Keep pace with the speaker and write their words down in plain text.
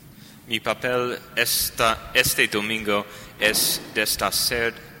Mi papel este domingo es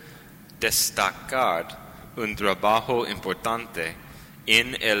destacar un trabajo importante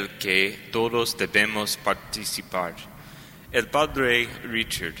en el que todos debemos participar. El padre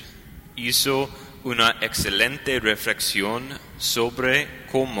Richard hizo una excelente reflexión sobre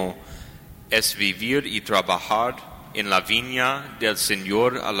cómo es vivir y trabajar en la viña del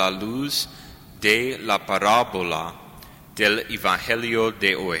Señor a la luz de la parábola del Evangelio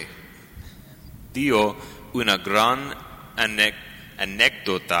de hoy. Dio una gran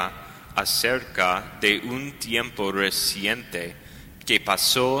anécdota acerca de un tiempo reciente que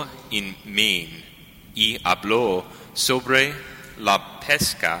pasó en Maine y habló sobre la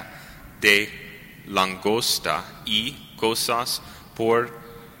pesca de langosta y cosas por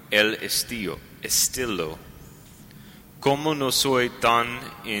el estilo. Como no soy tan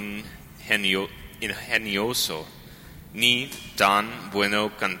ingenioso ni tan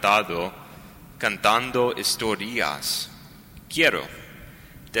bueno cantando historias, quiero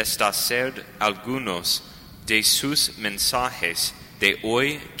destacar algunos de sus mensajes de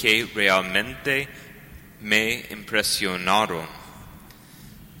hoy que realmente me impresionaron.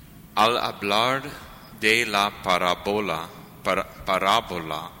 Al hablar de la parábola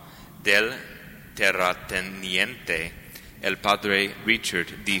del terrateniente, el padre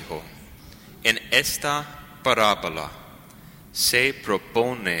Richard dijo: en esta parábola se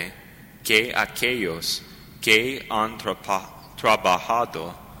propone que aquellos que han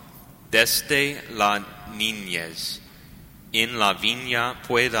trabajado desde la niñez en la viña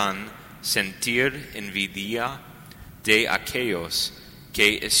puedan sentir envidia de aquellos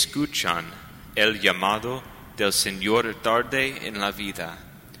que escuchan el llamado del Señor tarde en la vida.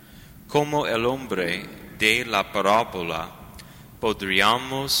 Como el hombre de la parábola,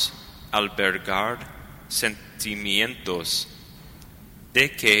 podríamos albergar sentimientos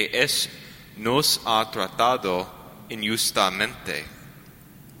de que nos ha tratado injustamente.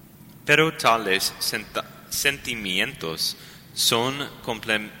 Pero tales sentimientos son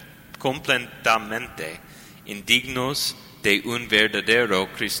completamente indignos de un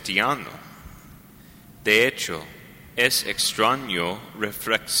verdadero cristiano. De hecho, es extraño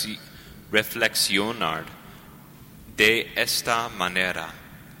reflexionar de esta manera: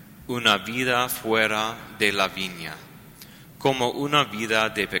 una vida fuera de la viña, como una vida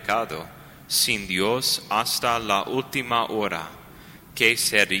de pecado, sin Dios hasta la última hora, que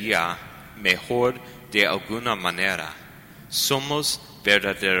sería mejor de alguna manera. Somos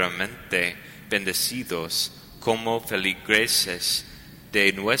verdaderamente bendecidos como feligreses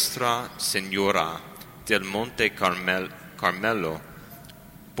de Nuestra Señora del Monte Carmelo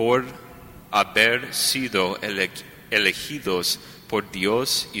por haber sido elegidos por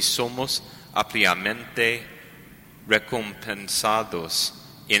Dios, y somos ampliamente recompensados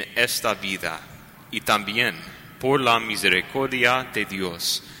en esta vida, y también por la misericordia de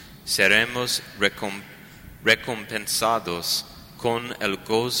Dios seremos recompensados con el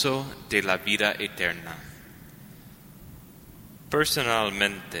gozo de la vida eterna.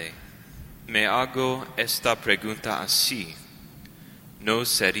 Personalmente, me hago esta pregunta así: ¿no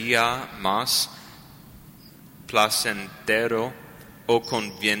sería más placentero o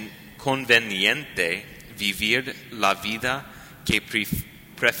conveniente vivir la vida que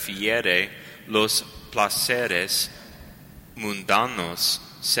prefiere los placeres mundanos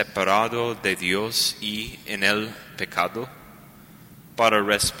separado de Dios y en el pecado? Para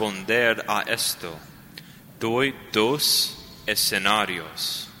responder a esto, doy dos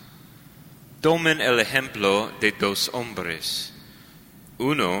escenarios. Tomen el ejemplo de dos hombres.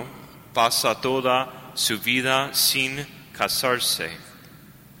 Uno pasa toda su vida sin casarse.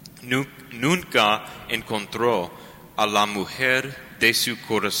 Nunca encontró a la mujer de su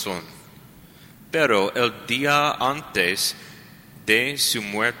corazón. Pero el día antes de su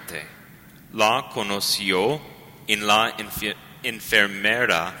muerte, la conoció en la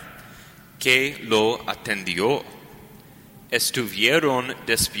enfermera que lo atendió. Estuvieron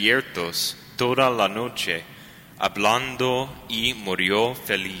despiertos toda la noche, hablando, y murió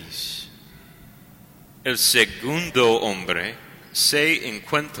feliz. El segundo hombre se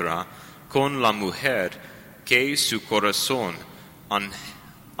encuentra con la mujer que su corazón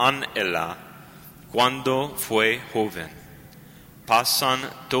anhela cuando fue joven. Pasan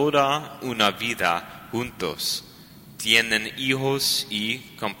toda una vida juntos, tienen hijos y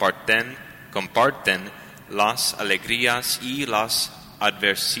comparten las alegrías y las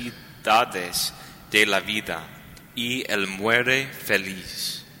adversidades de la vida, y él muere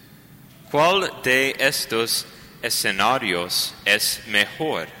feliz. ¿Cuál de estos escenarios es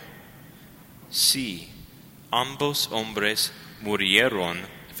mejor? Sí, ambos hombres murieron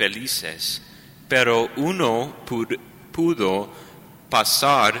felices, pero uno pudo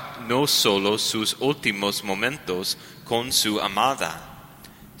pasar no solo sus últimos momentos con su amada,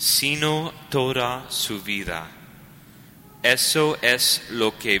 sino toda su vida. Eso es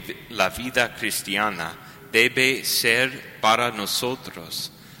lo que la vida cristiana debe ser para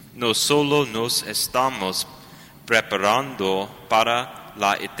nosotros. No solo nos estamos preparando para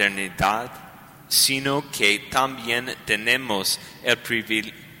la eternidad, sino que también tenemos el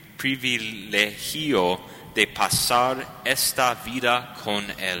privilegio de pasar esta vida con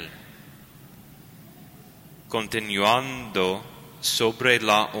Él. Continuando sobre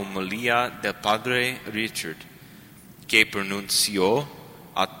la homilía del Padre Richard, que pronunció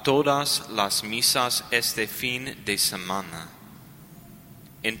a todas las misas este fin de semana.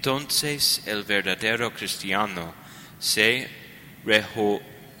 Entonces el verdadero cristiano se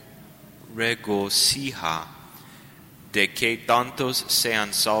regocija de que tantos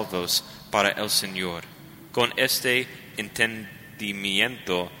sean salvos para el Señor. Con este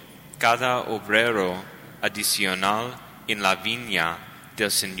entendimiento, cada obrero adicional en la viña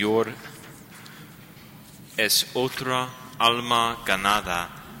del Señor es otra alma ganada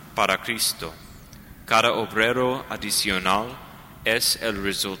para Cristo. Cada obrero adicional es el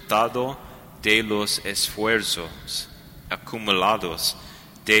resultado de los esfuerzos acumulados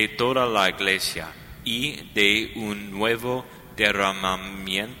de toda la Iglesia y de un nuevo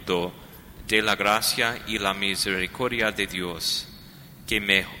derramamiento de la gracia y la misericordia de Dios.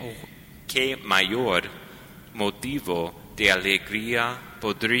 ¿Qué mayor motivo de alegría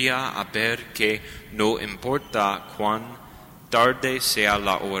podría haber que no importa cuán tarde sea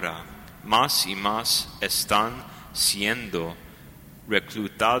la hora, más y más están siendo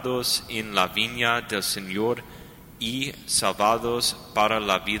reclutados en la viña del Señor y salvados para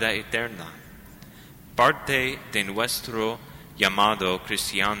la vida eterna? Parte de nuestro llamado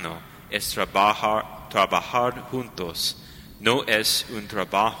cristiano es trabajar juntos. No es un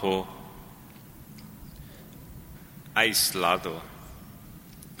trabajo aislado.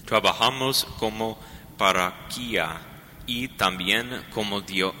 Trabajamos como parroquia y también como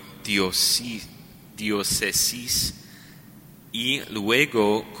diócesis y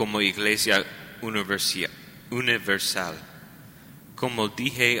luego como iglesia universal. Como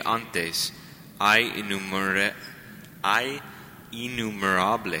dije antes, hay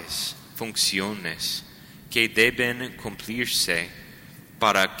innumerables funciones que deben cumplirse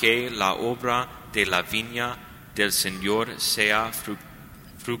para que la obra de la viña del Señor sea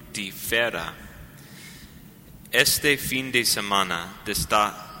fructífera. Este fin de semana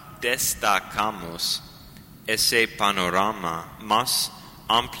destacamos ese panorama más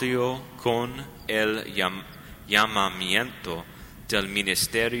amplio con el llamamiento del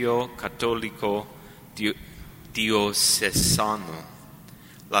ministerio católico diocesano.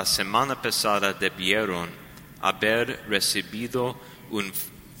 La semana pasada debieron haber recibido un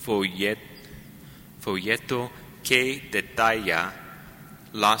folleto que detalla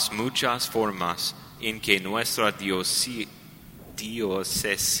las muchas formas en que nuestra diócesis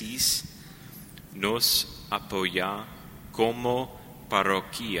nos apoya como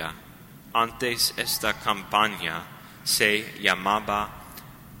parroquia. Antes esta campaña se llamaba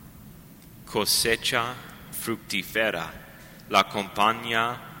Cosecha Fructífera. La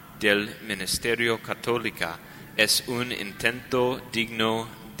campaña del Ministerio Católico es un intento digno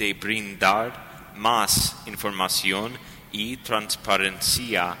de brindar más información y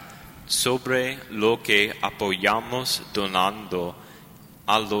transparencia sobre lo que apoyamos donando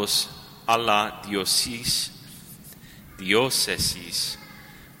a la diócesis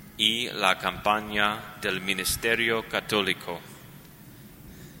y la campaña del Ministerio Católico.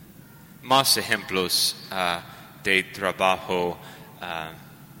 Más ejemplos de trabajo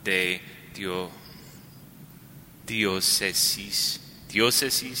de diócesis.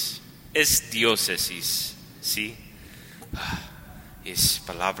 Diócesis es diócesis, ¿sí? Es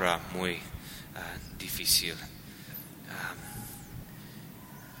palabra muy difícil.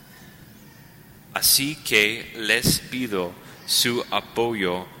 Así que les pido su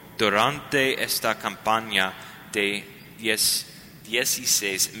apoyo durante esta campaña de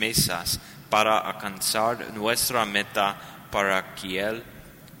 16 meses para alcanzar nuestra meta parroquial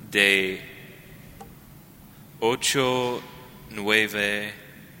de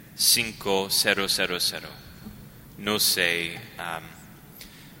 895,000. No sé,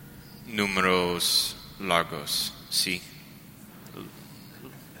 números largos, sí.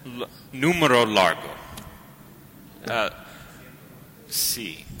 Número largo.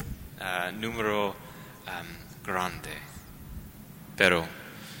 Sí, número grande. Pero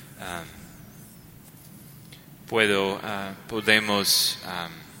podemos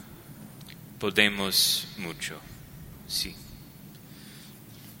podemos mucho. Sí.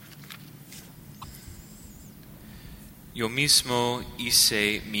 Yo mismo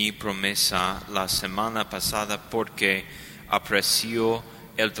hice mi promesa la semana pasada porque aprecio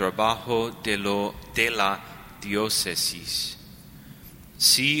el trabajo de la diócesis.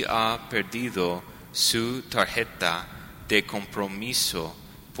 Si ha perdido su tarjeta de compromiso,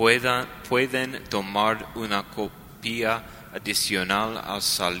 pueden tomar una copia adicional al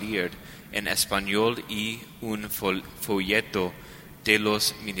salir en español y un folleto de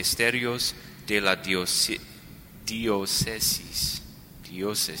los ministerios de la diócesis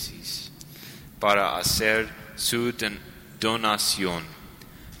para hacer su donación.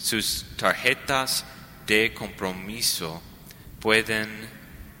 Sus tarjetas de compromiso pueden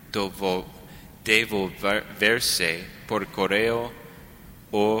devolverse por correo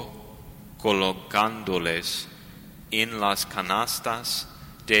o colocándoles en las canastas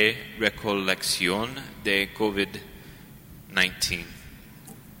de recolección de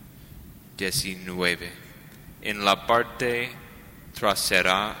COVID-19 en la parte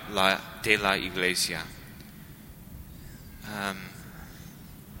trasera de la iglesia.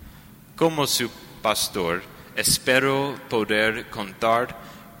 Como su pastor, espero poder contar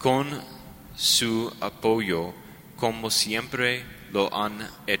con su apoyo como siempre lo han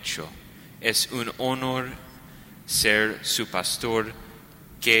hecho. Es un honor ser su pastor.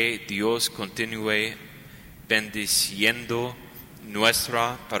 Que Dios continúe bendiciendo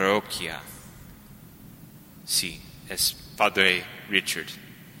nuestra parroquia. Sí, es Padre Richard.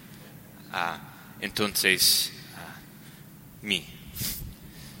 Entonces,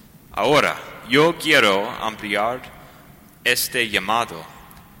 Ahora, yo quiero ampliar este llamado.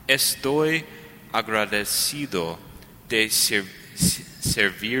 Estoy agradecido de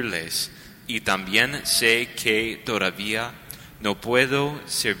servirles y también sé que todavía no puedo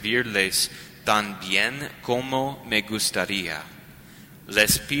servirles tan bien como me gustaría.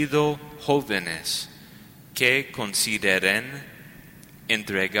 Les pido, jóvenes, que consideren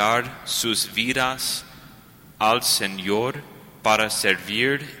entregar sus vidas al Señor para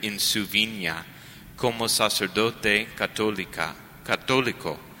servir en su viña. Como sacerdote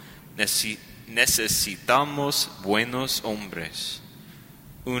católico, necesitamos buenos hombres,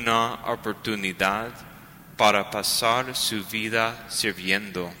 una oportunidad para pasar su vida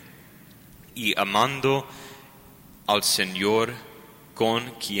sirviendo y amando al Señor,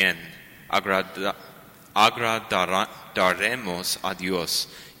 con quien agradaremos a Dios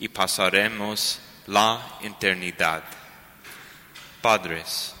y pasaremos la eternidad.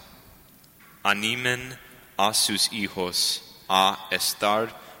 Padres, animen a sus hijos a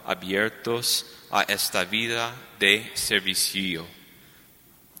estar abiertos a esta vida de servicio.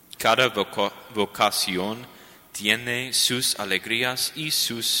 Cada vocación tiene sus alegrías y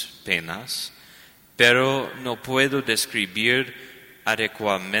sus penas, pero no puedo describir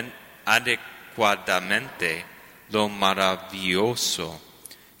adecuadamente lo maravilloso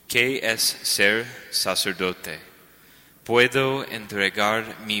que es ser sacerdote. Puedo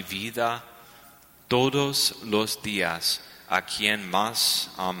entregar mi vida todos los días a quien más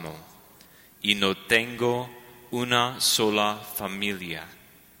amo y no tengo una sola familia.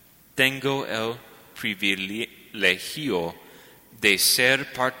 Tengo el privilegio de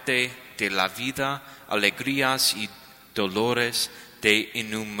ser parte de la vida, alegrías y dolores de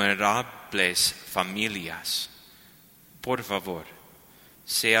innumerables familias. Por favor,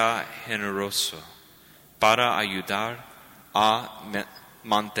 sea generoso para ayudar a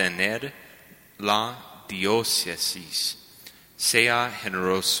mantener la diócesis. Sea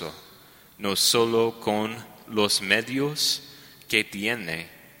generoso, no solo con los medios que tiene,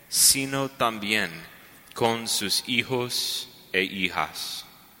 sino también con sus hijos e hijas.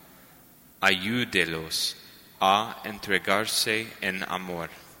 Ayúdelos a entregarse en amor.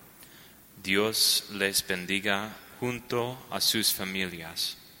 Dios les bendiga junto a sus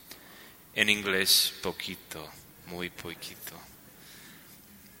familias. En inglés, poquito, muy poquito.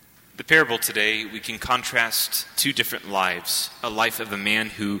 The parable today, we can contrast two different lives. A life of a man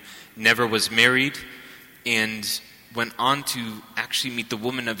who never was married and went on to actually meet the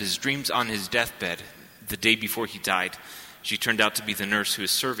woman of his dreams on his deathbed the day before he died. She turned out to be the nurse who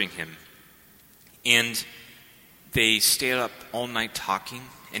was serving him. And they stayed up all night talking,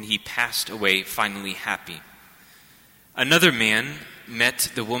 and he passed away finally happy. Another man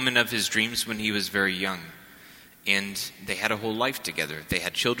met the woman of his dreams when he was very young, and they had a whole life together. They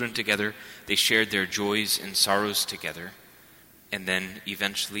had children together, they shared their joys and sorrows together, and then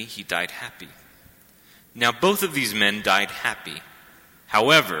eventually he died happy. Now, both of these men died happy.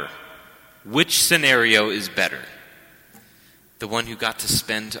 However, which scenario is better? the one who got to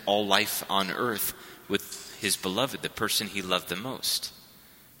spend all life on earth with his beloved, the person he loved the most.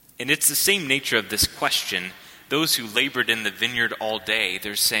 And it's the same nature of this question. Those who labored in the vineyard all day,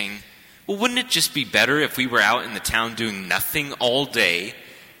 they're saying, well, wouldn't it just be better if we were out in the town doing nothing all day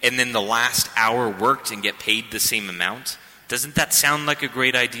and then the last hour worked and get paid the same amount? Doesn't that sound like a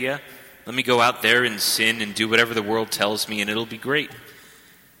great idea? Let me go out there and sin and do whatever the world tells me and it'll be great.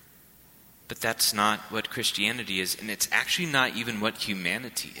 But that's not what Christianity is, and it's actually not even what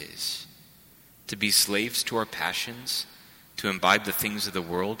humanity is. To be slaves to our passions, to imbibe the things of the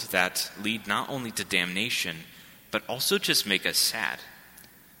world that lead not only to damnation, but also just make us sad.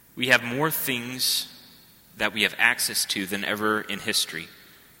 We have more things that we have access to than ever in history.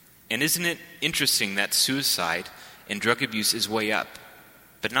 And isn't it interesting that suicide and drug abuse is way up,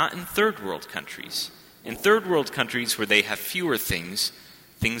 but not in third world countries? In third world countries where they have fewer things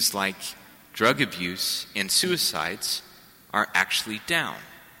like drug abuse and suicides are actually down.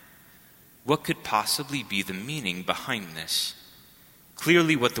 What could possibly be the meaning behind this?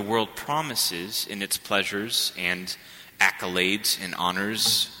 Clearly what the world promises in its pleasures and accolades and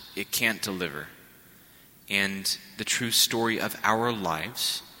honors, it can't deliver. And the true story of our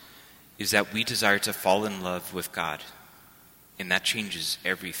lives is that we desire to fall in love with God. And that changes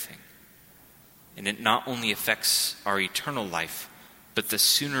everything. And it not only affects our eternal life, but the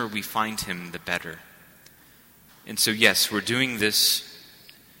sooner we find him, the better. And so yes, we're doing this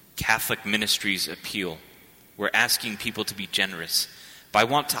Catholic Ministries appeal. We're asking people to be generous. But I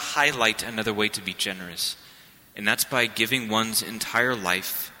want to highlight another way to be generous. And that's by giving one's entire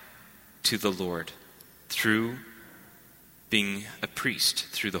life to the Lord through being a priest,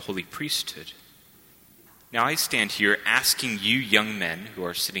 through the holy priesthood. Now I stand here asking you young men who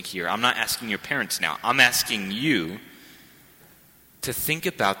are sitting here, I'm not asking your parents now, I'm asking you to think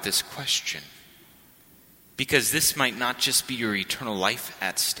about this question. Because this might not just be your eternal life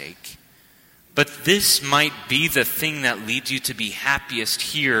at stake, but this might be the thing that leads you to be happiest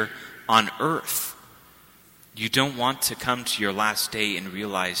here on earth. You don't want to come to your last day and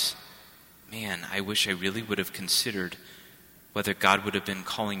realize, man, I wish I really would have considered whether God would have been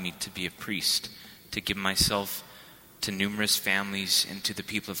calling me to be a priest, to give myself to numerous families and to the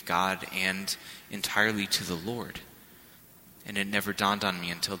people of God and entirely to the Lord. And it never dawned on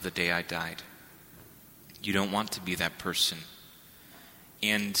me until the day I died. You don't want to be that person.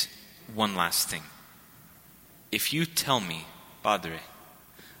 And one last thing. If you tell me, Padre,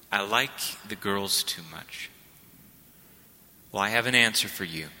 I like the girls too much, well, I have an answer for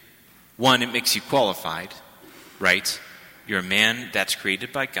you. One, it makes you qualified, right? You're a man that's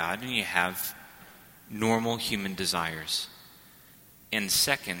created by God and you have normal human desires. And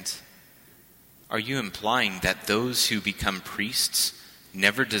second, are you implying that those who become priests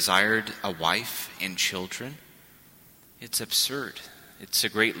never desired a wife and children? It's absurd. It's a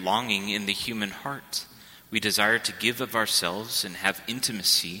great longing in the human heart. We desire to give of ourselves and have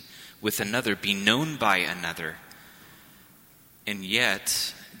intimacy with another, be known by another. And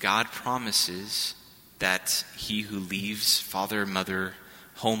yet, God promises that he who leaves father, mother,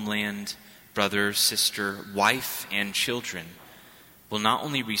 homeland, brother, sister, wife, and children will not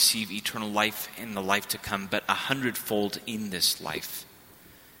only receive eternal life in the life to come, but 100-fold in this life.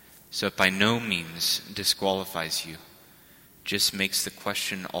 So it by no means disqualifies you, just makes the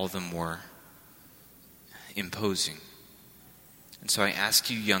question all the more imposing. And so I ask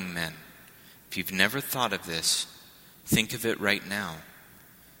you young men, if you've never thought of this, think of it right now.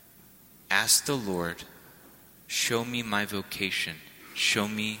 Ask the Lord, show me my vocation, show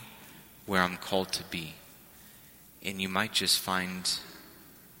me where I'm called to be. And you might just find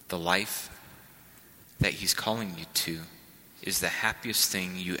the life that he's calling you to is the happiest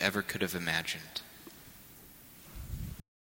thing you ever could have imagined.